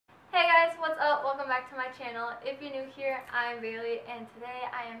to my channel. If you're new here, I'm Bailey, and today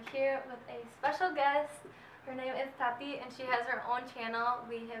I am here with a special guest. Her name is Tati, and she has her own channel.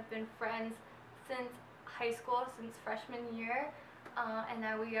 We have been friends since high school, since freshman year, and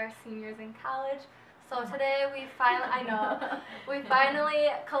now we are seniors in college. So today we finally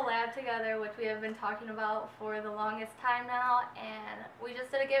collabed together, which we have been talking about for the longest time now, and we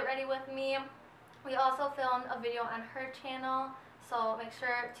just did a get ready with me. We also filmed a video on her channel, so make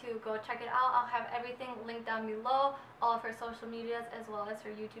sure to go check it out. I'll have everything linked down below, all of her social medias as well as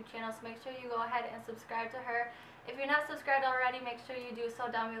her YouTube channel, so make sure you go ahead and subscribe to her. If you're not subscribed already, make sure you do so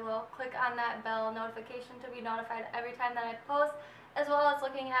down below. Click on that bell notification to be notified every time that I post, as well as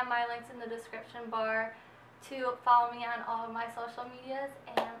looking at my links in the description bar to follow me on all of my social medias,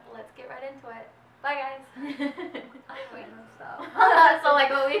 and let's get right into it. Bye guys. Wait, no, stop. So like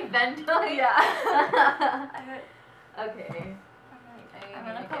what we've been doing? Yeah. Okay. I'm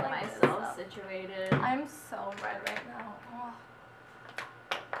gonna put get like myself situated. I'm so red right now. Oh.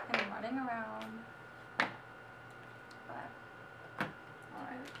 I'm running around. But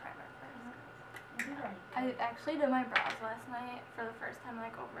alright, primer first. I actually did my brows last night for the first time in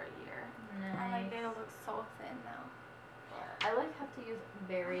like over a year. Nice. And like they look so thin now. I like have to use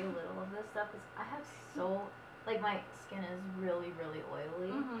very little of this stuff because I have so my skin is really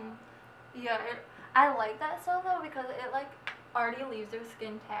oily. Yeah, I like that so though because it like already leaves your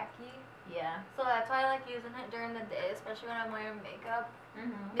skin tacky. Yeah. So that's why I like using it during the day, especially when I'm wearing makeup,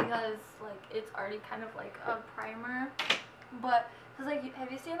 because like it's already kind of like a primer. But cause like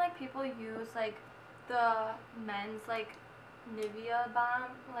have you seen like people use like the men's like Nivea balm,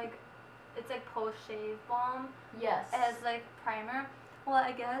 like it's like post shave balm? Yes. As like primer. Well,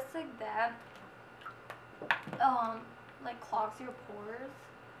 I guess like that like clogs your pores,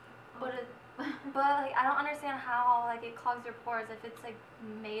 but it but like I don't understand how like it clogs your pores if it's like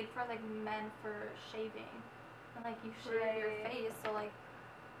made for like men for shaving, and like you shave your face, so like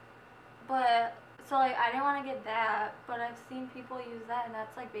I didn't want to get that, but I've seen people use that, and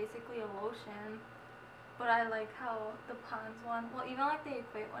that's like basically a lotion. But I like how the Pond's one, well even like the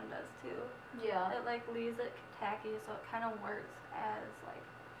Equate one does too. Yeah. It like leaves it tacky, so it kind of works as like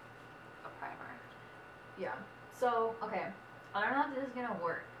a primer. Yeah. So, okay, I don't know if this is gonna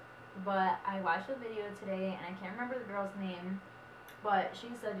work, but I watched a video today, and I can't remember the girl's name, but she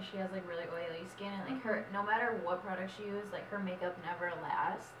said she has like really oily skin, and like her, no matter what product she uses, like her makeup never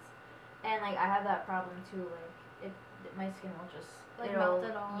lasts, and like I have that problem too, like my skin will just like melt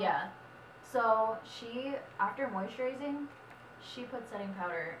it all. Yeah. So she, after moisturizing, she put setting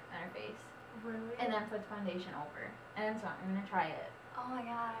powder on her face. Really? And then put foundation over. And so I'm gonna try it. Oh my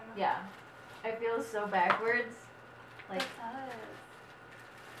god. Yeah. I feel so backwards. Like, it does.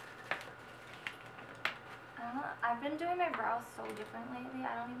 I don't know. I've been doing my brows so different lately.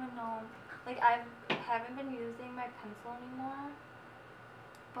 I don't even know. Like I haven't been using my pencil anymore.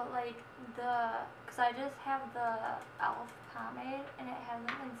 But like cause I just have the e.l.f. pomade and it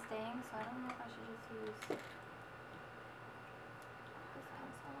hasn't been staying, so I don't know if I should just use this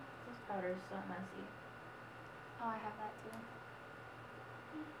pencil. this powder is so messy. Oh, I have that too.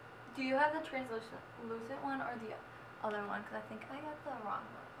 Do you have the translucent one or the other one? Because I think I got the wrong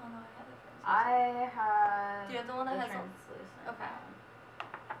one. Oh no, I have the translucent. I have Do you have the one that has translucent. Okay.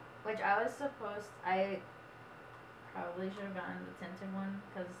 Which I probably should have gotten the tinted one,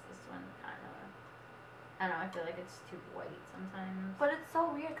 because this one kind of, I don't know, I feel like it's too white sometimes. But it's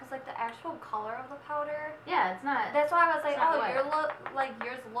so weird because like the actual color of the powder. Yeah, it's not. That's why I was like, oh, white.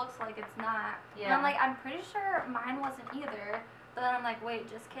 yours looks like it's not. Yeah. And I'm like, I'm pretty sure mine wasn't either. But then I'm like,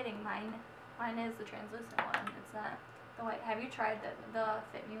 wait, just kidding. Mine is the translucent one. It's not the white. Have you tried the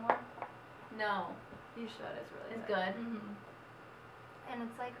Fit Me one? No. You should. It's really good. And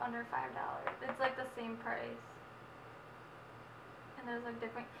it's like under $5. It's like the same price. And there's like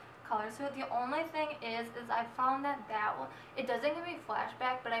different colors to it. The only thing is I found that one, it doesn't give me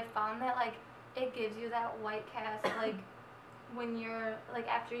flashback, but I found that like it gives you that white cast like when you're like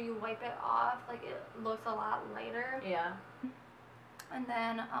after you wipe it off, like it looks a lot lighter. Yeah. And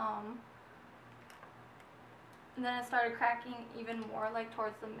then it started cracking even more like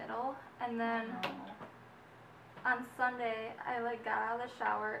towards the middle, and then on Sunday I like got out of the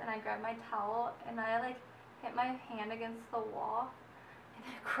shower and I grabbed my towel and I like hit my hand against the wall.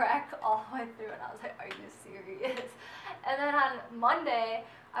 And it cracked all the way through, and I was like, are you serious? And then on Monday,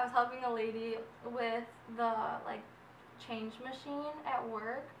 I was helping a lady with the, like, change machine at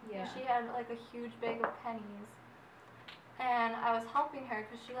work. Yeah. She had, like, a huge bag of pennies. And I was helping her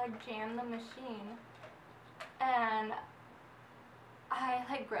because she, like, jammed the machine. And I,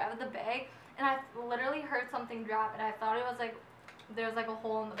 like, grabbed the bag, and I literally heard something drop, and I thought it was, like, there's like a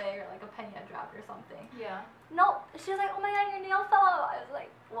hole in the bag or like a penny had dropped or something. Yeah. No, she was like, oh my god, your nail fell out. I was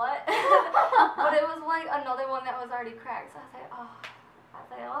like, what? But it was like another one that was already cracked. So I was like, oh.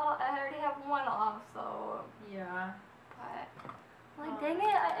 I already have one off, so. Yeah. But, like, dang it,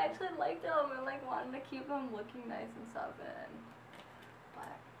 I actually liked them and, like, wanted to keep them looking nice and stuff.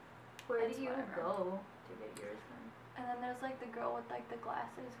 But. Where do you go to get yours done? And then there's, like, the girl with, like, the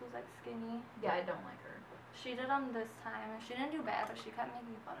glasses who's, like, skinny. Yeah, I don't like her. She did them this time, and she didn't do bad, but she kept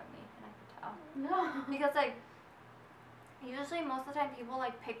making fun of me, and I could tell. No. Because, like, usually most of the time people,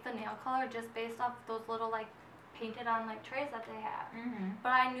 like, pick the nail color just based off those little, like, painted on like trays that they have. But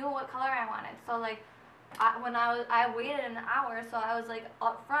I knew what color I wanted, so like I waited an hour, so I was like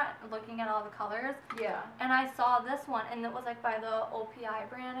up front looking at all the colors. Yeah. And I saw this one, and it was like by the OPI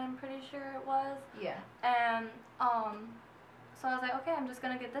brand, I'm pretty sure it was. Yeah. And so I was like, okay, I'm just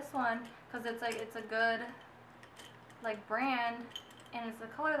gonna get this one because it's like it's a good like brand, and it's the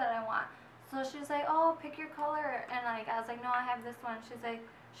color that I want. So she's like, oh, pick your color, and like I was like, no, I have this one. She's like.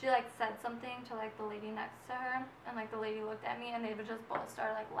 She like said something to like the lady next to her, and like the lady looked at me, and they would just both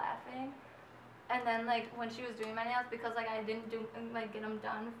start like laughing. And then like when she was doing my nails, because like I didn't do like get them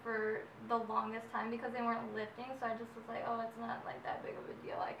done for the longest time because they weren't lifting, so I just was like, oh, it's not like that big of a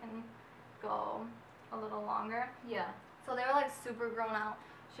deal. I can go a little longer. Yeah. So they were like super grown out.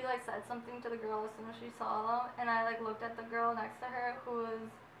 She like said something to the girl as soon as she saw them, and I like looked at the girl next to her who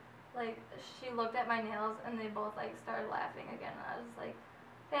was like, she looked at my nails, and they both like started laughing again, and I was like.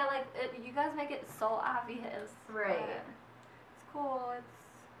 Yeah, like, you guys make it so obvious. Right. It's cool, it's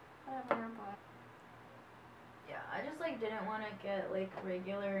whatever, but. Yeah, I just, like, didn't want to get, like,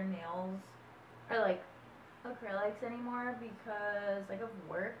 regular nails or, like, acrylics anymore because, like, of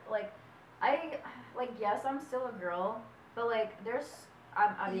work. Like, yes, I'm still a girl, but, like,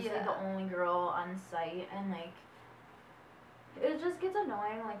 I'm obviously the only girl on site, and, like, it just gets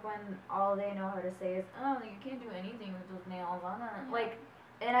annoying, like, when all they know how to say is, oh, you can't do anything with those nails on them. Like,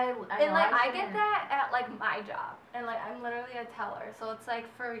 And I get that at like my job, and like I'm literally a teller, so it's like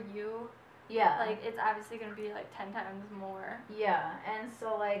for you, like it's obviously gonna be like 10 times more. Yeah, and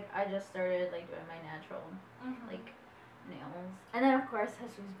so like I just started like doing my natural like nails, and then of course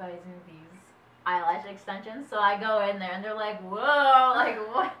Jesus buys me these eyelash extensions, so I go in there and they're like, whoa, like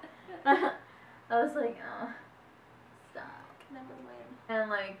what? I was like, oh, stop. Never win. And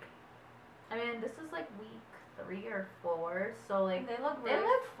like, I mean, this is like week 3 or 4, so like they look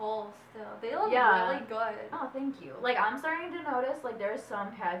full still. They look really good. Oh, thank you. Like I'm starting to notice like there's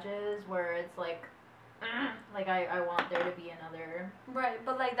some patches where it's like I want there to be another. Right,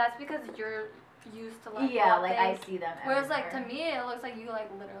 but like that's because you're used to like like I see them everywhere. Whereas like to me it looks like you like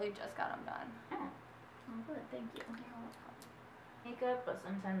literally just got them done. Oh good, thank you. Makeup, but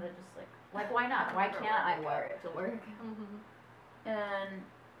sometimes I just like why not? Why can't I wear it to work? And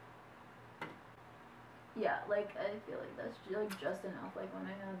yeah, like I feel like that's just enough. Like when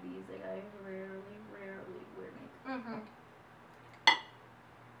I have these, like I rarely wear makeup.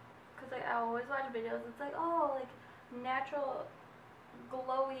 Cause like I always watch videos. It's like, oh, like natural,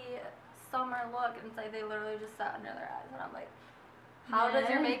 glowy summer look, and it's like they literally just sat under their eyes, and I'm like, how does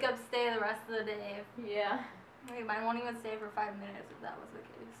your makeup stay the rest of the day? Yeah. Maybe mine won't even stay for 5 minutes if that was the case.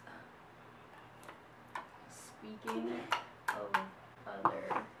 Speaking of other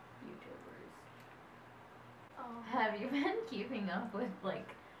YouTubers, have you been keeping up with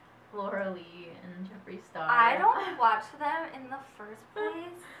like Laura Lee and Jeffree Star? I don't watch them in the first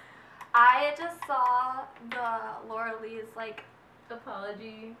place. I just saw the Laura Lee's like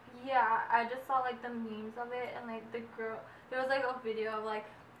apology. Yeah, I just saw like the memes of it, and like the girl, there was like a video of like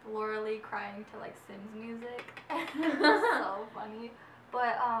Laura Lee crying to like Sims music. It was so funny.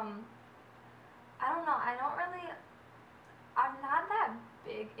 But I don't know, I'm not that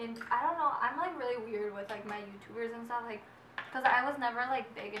big in, I don't know, I'm like really weird with like my YouTubers and stuff, like, cause I was never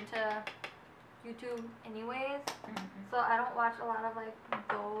like big into YouTube anyways, so I don't watch a lot of like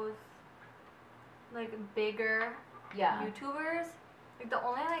those like bigger YouTubers. Like the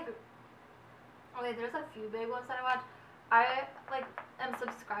only like, okay, there's a few big ones that I watch. I like am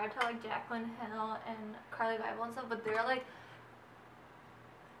subscribed to like Jaclyn Hill and Carly Bible and stuff, but they're like,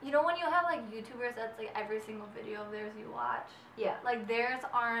 you know when you have like YouTubers that's like every single video of theirs you watch? Yeah. Like theirs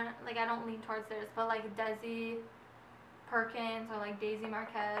aren't, like I don't lean towards theirs, but like Desi Perkins or like Daisy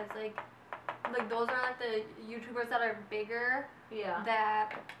Marquez, like those are like the YouTubers that are bigger. Yeah.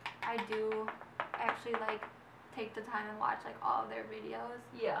 That I do actually like take the time and watch like all of their videos.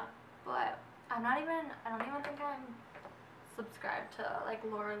 Yeah. But I don't even think I'm subscribed to like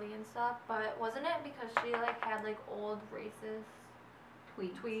Laura Lee and stuff, but wasn't it because she like had like old racist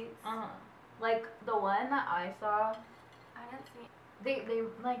tweets? Like the one that I saw, I didn't see. they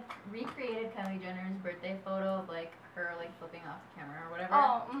like recreated Kylie Jenner's birthday photo of like her like flipping off the camera or whatever.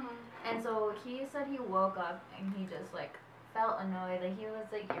 Oh. And so he said he woke up and he just like felt annoyed, like he was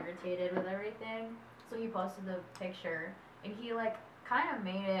like irritated with everything. So he posted the picture and he like kind of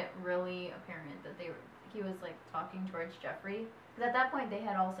made it really apparent that he was like talking towards Jeffrey, because at that point they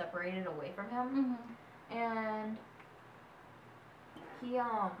had all separated away from him. And he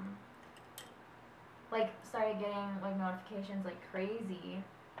like started getting like notifications like crazy.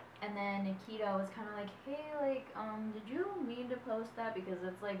 And then Nikita was kind of like, hey, like, did you mean to post that? Because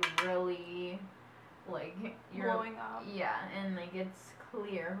it's, like, really, like, you're... blowing up. Yeah, and, like, it's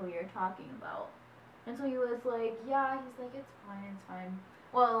clear who you're talking about. And so he was like, yeah, he's like, it's fine.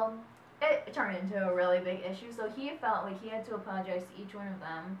 Well, it turned into a really big issue, so he felt like he had to apologize to each one of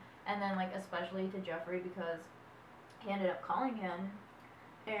them, and then, like, especially to Jeffrey, because he ended up calling him,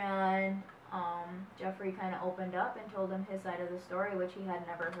 and... Jeffrey kind of opened up and told him his side of the story, which he had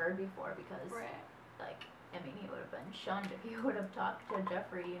never heard before, because, like, I mean, he would have been shunned if he would have talked to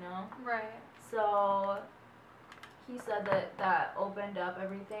Jeffrey, you know? Right. So, he said that opened up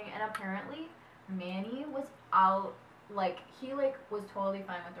everything, and apparently, Manny was out, like, he, like, was totally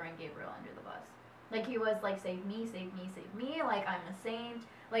fine with throwing Gabriel under the bus. Like, he was like, save me, like, I'm a saint.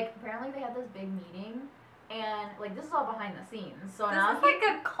 Like, apparently they had this big meeting. And, like, this is all behind the scenes. So this now is like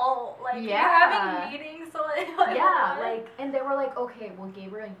a cult. Like, yeah. you're having meetings, so like yeah, what? like, and they were like, okay, well,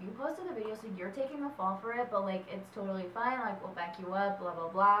 Gabriel, you posted the video, so you're taking the fall for it, but, like, it's totally fine. Like, we'll back you up, blah, blah,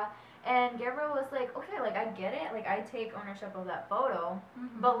 blah. And Gabriel was like, okay, like, I get it. Like, I take ownership of that photo.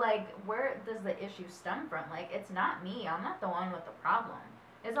 But, like, where does the issue stem from? Like, it's not me. I'm not the one with the problem.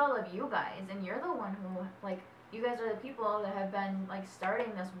 It's all of you guys. And you're the one who, like, you guys are the people that have been, like,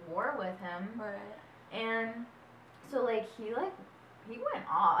 starting this war with him. Right. And so, like, he went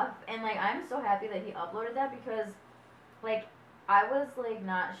off, and, like, I'm so happy that he uploaded that, because, like, I was, like,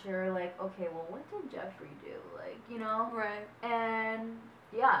 not sure, like, okay, well, what did Jeffrey do, like, you know? Right. And,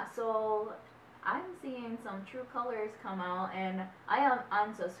 yeah, so, I'm seeing some true colors come out, and I am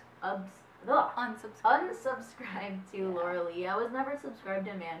unsubscribed to Laura Lee. I was never subscribed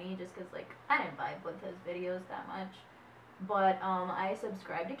to Manny, just because, like, I didn't vibe with his videos that much. But, I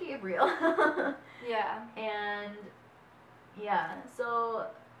subscribed to Gabriel. Yeah. And, yeah, so,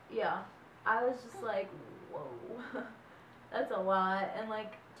 yeah, I was just like, whoa, that's a lot. And,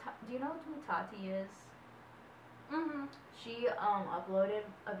 like, do you know who Tati is? She, uploaded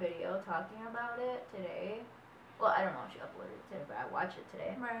a video talking about it today. Well, I don't know if she uploaded it today, but I watched it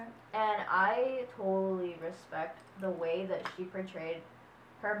today. Right. And I totally respect the way that she portrayed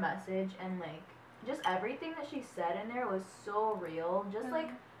her message, and, like, just everything that she said in there was so real. Just, like,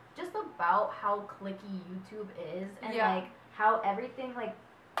 just about how cliquey YouTube is, and, like, how everything, like,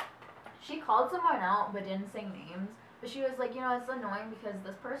 she called someone out but didn't say names, but she was like, you know, it's annoying because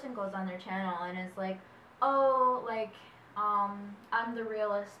this person goes on their channel and is like, oh, like, I'm the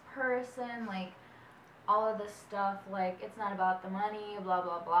realest person, like, all of this stuff, like, it's not about the money, blah,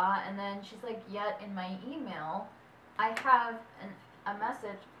 blah, blah, and then she's like, yet in my email, I have a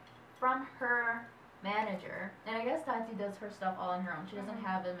message from her manager, and I guess Tati does her stuff all on her own. She doesn't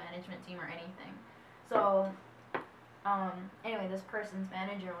have a management team or anything. So, anyway, this person's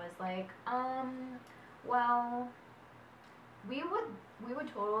manager was like, well, we would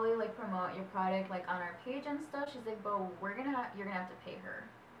totally, like, promote your product, like, on our page and stuff. She's like, but you're gonna have to pay her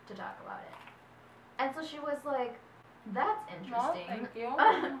to talk about it. And so she was like, that's interesting. No, thank you.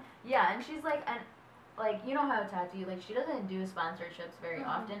 Yeah, and she's like, and, like, you know how Tati, like, she doesn't do sponsorships very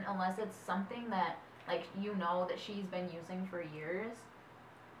often unless it's something that, like, you know that she's been using for years.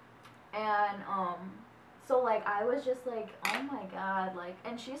 And, so, like, I was just like, oh my god, like,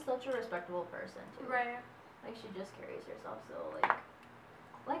 and she's such a respectable person, too. Right. Like, she just carries herself so,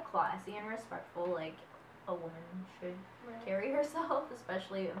 like classy and respectful, like a woman should carry herself,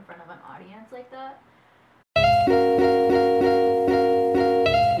 especially in front of an audience like that.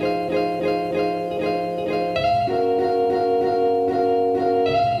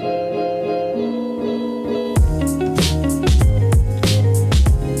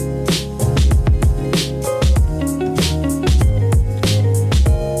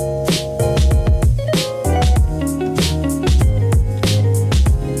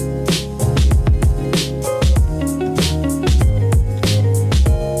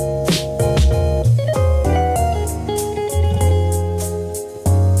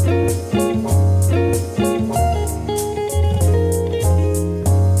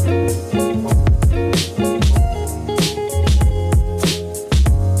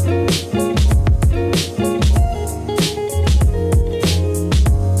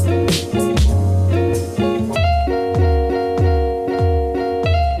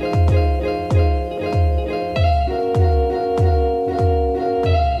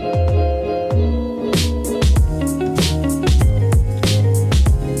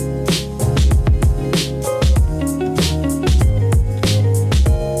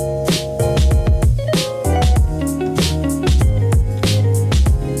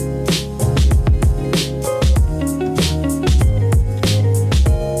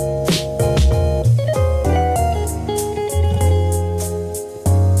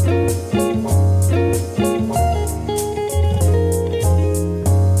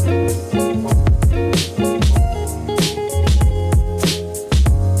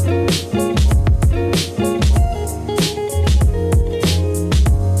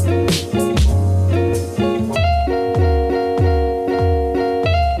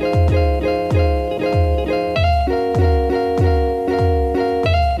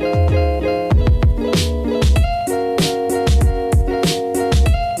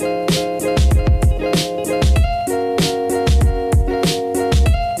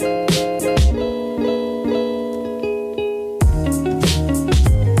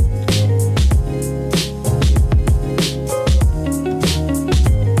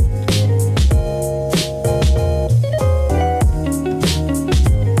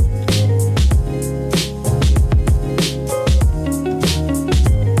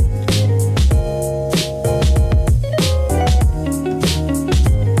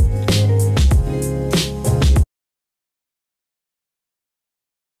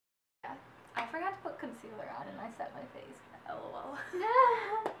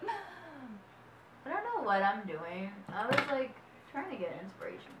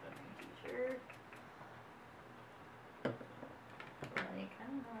 inspiration from your t-shirt. Like, I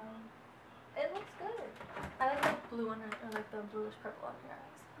don't know. It looks good. I like the blue one, or like the bluish purple on your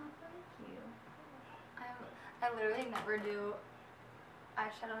eyes. Oh, thank you. I literally never do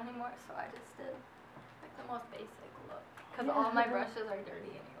eyeshadow anymore, so I just did like the most basic look. Because all my brushes are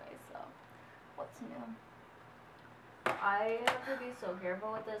dirty anyway, so what's new? I have to be so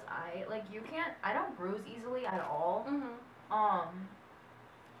careful with this. I don't bruise easily at all.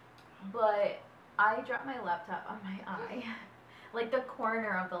 But I dropped my laptop on my eye. Like the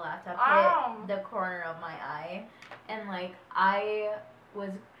corner of the laptop hit the corner of my eye, and like I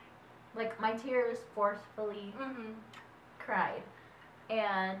was, like my tears forcefully cried,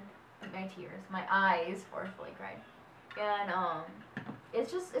 and my eyes forcefully cried, and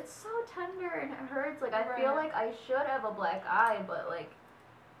it's so tender and it hurts. Like I feel like I should have a black eye, but like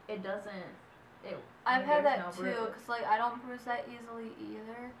it doesn't. I've had that too, because like I don't bruise that easily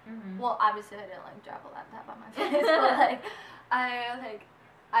either. Well, obviously I didn't like drop a laptop on my face, but like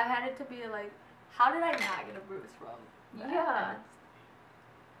I've had it to be like, how did I not get a bruise from that? Yeah.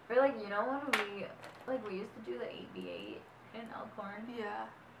 Or like, you know, when we used to do the 8v8 in Elkhorn. Yeah.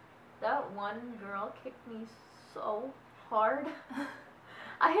 That one girl kicked me so hard.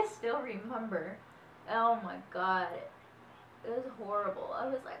 I still remember. Oh my god. It was horrible. I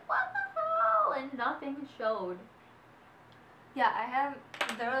was like, what the hell? And nothing showed. Yeah,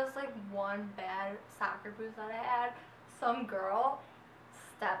 there was like one bad soccer bruise that I had. Some girl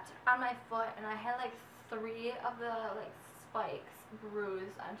stepped on my foot and I had like 3 of the like spikes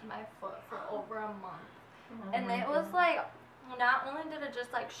bruised onto my foot for over a month. Oh, and it was like, not only did it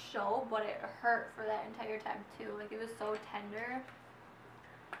just like show, but it hurt for that entire time too. Like it was so tender.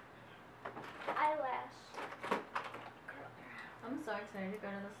 Eyelash. I'm so excited to go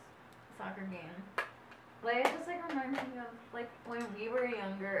to this soccer game. Like, it just like reminds me of like when we were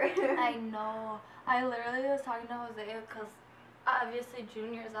younger. I know. I literally was talking to Hosea because obviously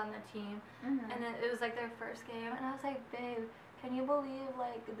Junior's on the team, and it was like their first game, and I was like, babe, can you believe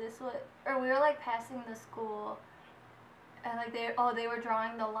like we were like passing the school, and like they were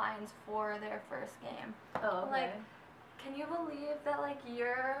drawing the lines for their first game. Oh, okay. Like, can you believe that like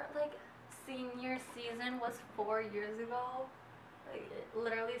your like senior season was 4 years ago? Like, it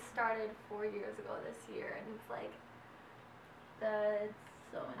literally started 4 years ago this year, and it's like, that's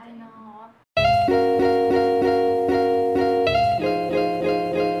so insane. I know.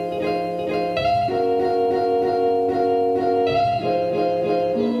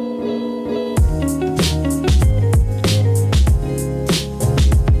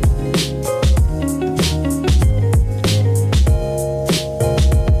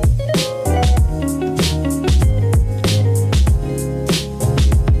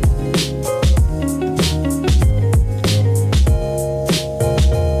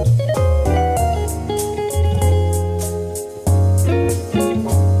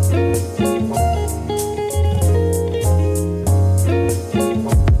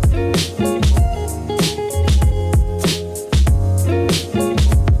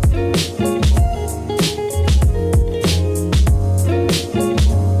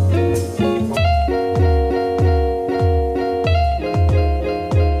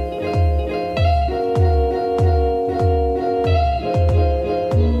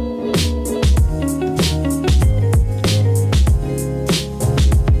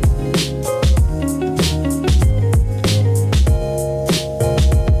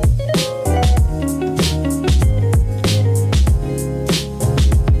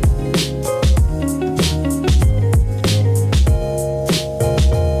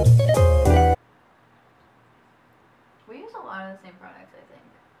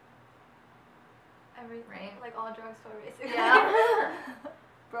 Right? Like all drugstore basically. Yeah.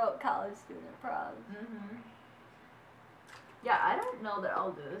 Broke college student problems. Yeah, I don't know that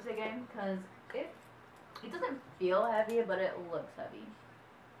I'll do this again because it doesn't feel heavy, but it looks heavy.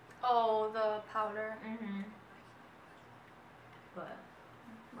 Oh, the powder. But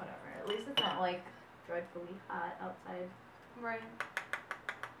whatever. At least it's not like dreadfully hot outside. Right.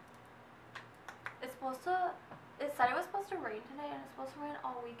 It said it was supposed to rain today, and it's supposed to rain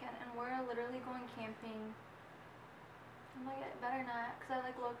all weekend, and we're literally going camping. I'm like, it better not, because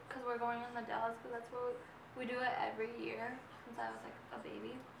we're going in the Dallas, because that's where we do it every year, since I was like a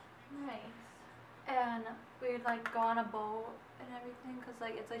baby. Nice. And we'd like go on a boat and everything, because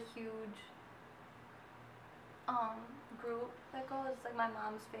like it's a huge group that goes. It's like my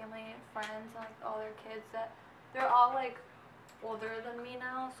mom's family and friends and like all their kids that they're all like older than me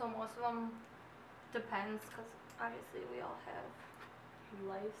now, so most of them depends, because obviously we all have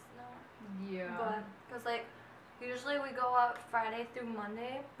lives now. Yeah. But because like Usually we go out Friday through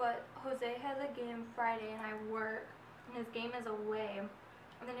Monday, but Jose has a game Friday and I work, and his game is away. And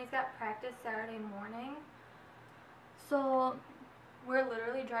then he's got practice Saturday morning. So we're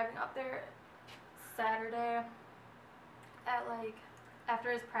literally driving up there Saturday at like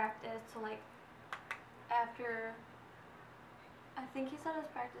after his practice to like after, I think he said his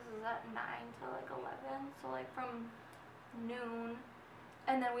practice is at 9 to like 11, so like from noon,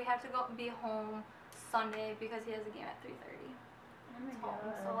 and then we have to go be home Sunday because he has a game at 3:30. Oh my God.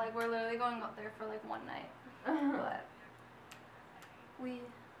 So like we're literally going up there for like one night. But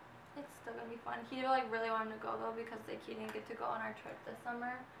it's still gonna be fun. He like really wanted to go though because like he didn't get to go on our trip this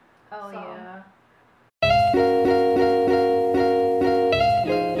summer. Oh, so. Yeah.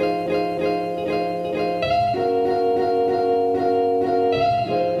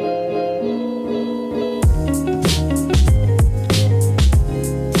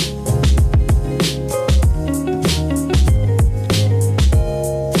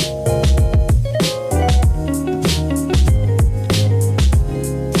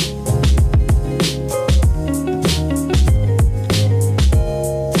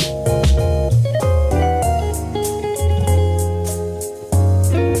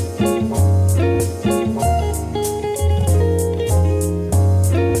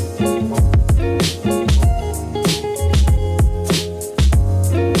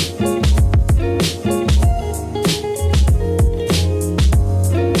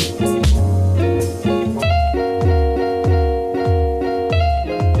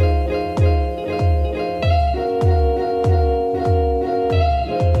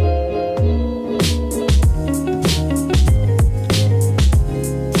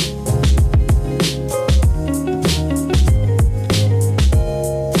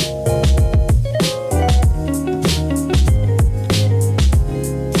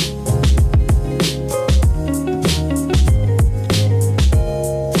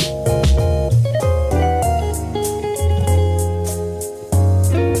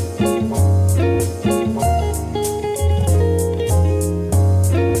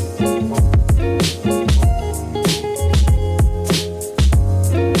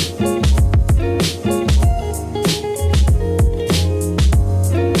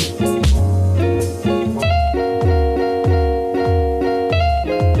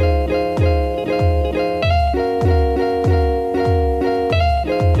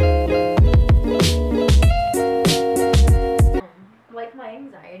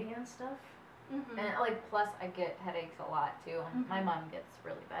 And like plus I get headaches a lot too. My mom gets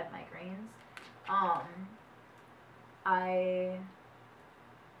really bad migraines. I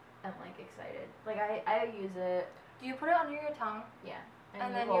am like excited. Like I use it. Do you put it under your tongue? Yeah.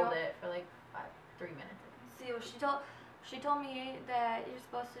 And then you hold it for like 3 minutes. See, well, she told me that you're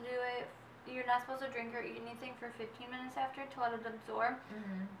supposed to do it. You're not supposed to drink or eat anything for 15 minutes after to let it absorb.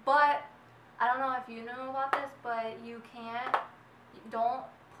 But I don't know if you know about this, but you don't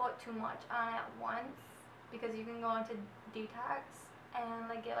put too much on at once because you can go into detox and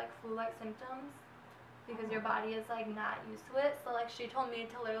like get like flu-like symptoms because your body is like not used to it. So like she told me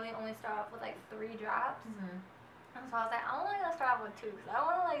to literally only start off with like 3 drops. And so I was like, I'm only gonna start off with 2 because I don't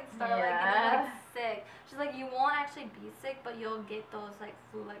want to like start like getting like sick. She's like, you won't actually be sick, but you'll get those like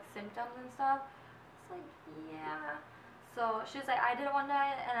flu-like symptoms and stuff. It's like, yeah. So she was like, I did it one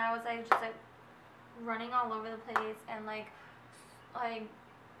night and I was like just like running all over the place and like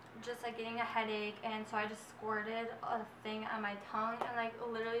just like getting a headache, and so I just squirted a thing on my tongue and like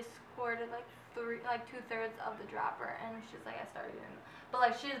literally squirted like 2/3 of the dropper, and she's like, I started doing it. But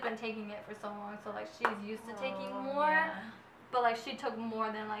like she's been taking it for so long, so like she's used to taking more. But like she took more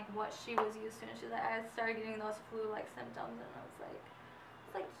than like what she was used to, and she's like, I started getting those flu-like symptoms, and I was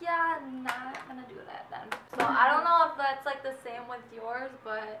like, yeah, not gonna do that then. So I don't know if that's like the same with yours,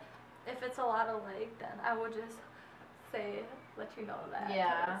 but if it's a lot of leg, then I would just let you know that.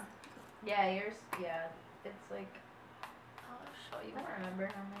 Yeah. Yeah, yours, it's like, I'll show you. I don't remember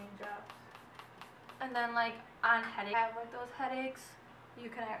how many drops. And then like on headache, I have like those headaches, you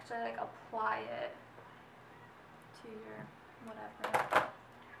can actually like apply it to your whatever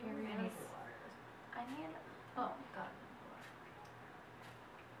areas. I need, oh god.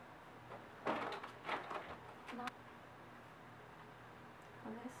 Well,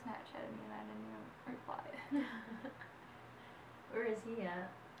 they Snapchatted me and I didn't even reply. Where is he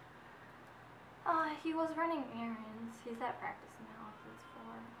at? He was running errands. He's at practice now. It's 4.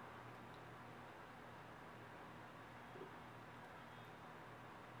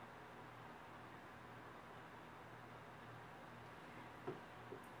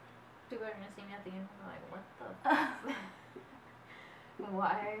 People are gonna see me at the end and be like, what the fuck?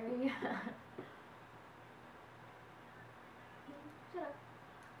 Why are you?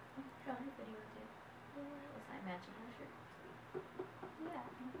 you did. It's like matching her shirt. Yeah.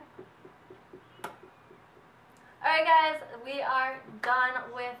 Alright guys, we are done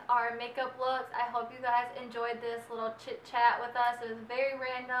with our makeup looks. I hope you guys enjoyed this little chit chat with us. It was very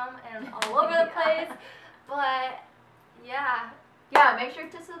random and all over the place, but yeah. Yeah, make sure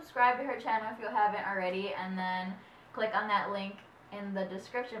to subscribe to her channel if you haven't already, and then click on that link in the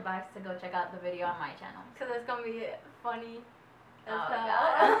description box to go check out the video on my channel. Because it's going to be funny as Oh hell.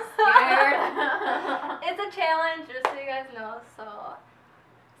 God, I'm scared. It's a challenge, just so you guys know. So,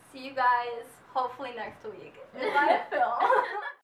 see you guys hopefully next week if I film.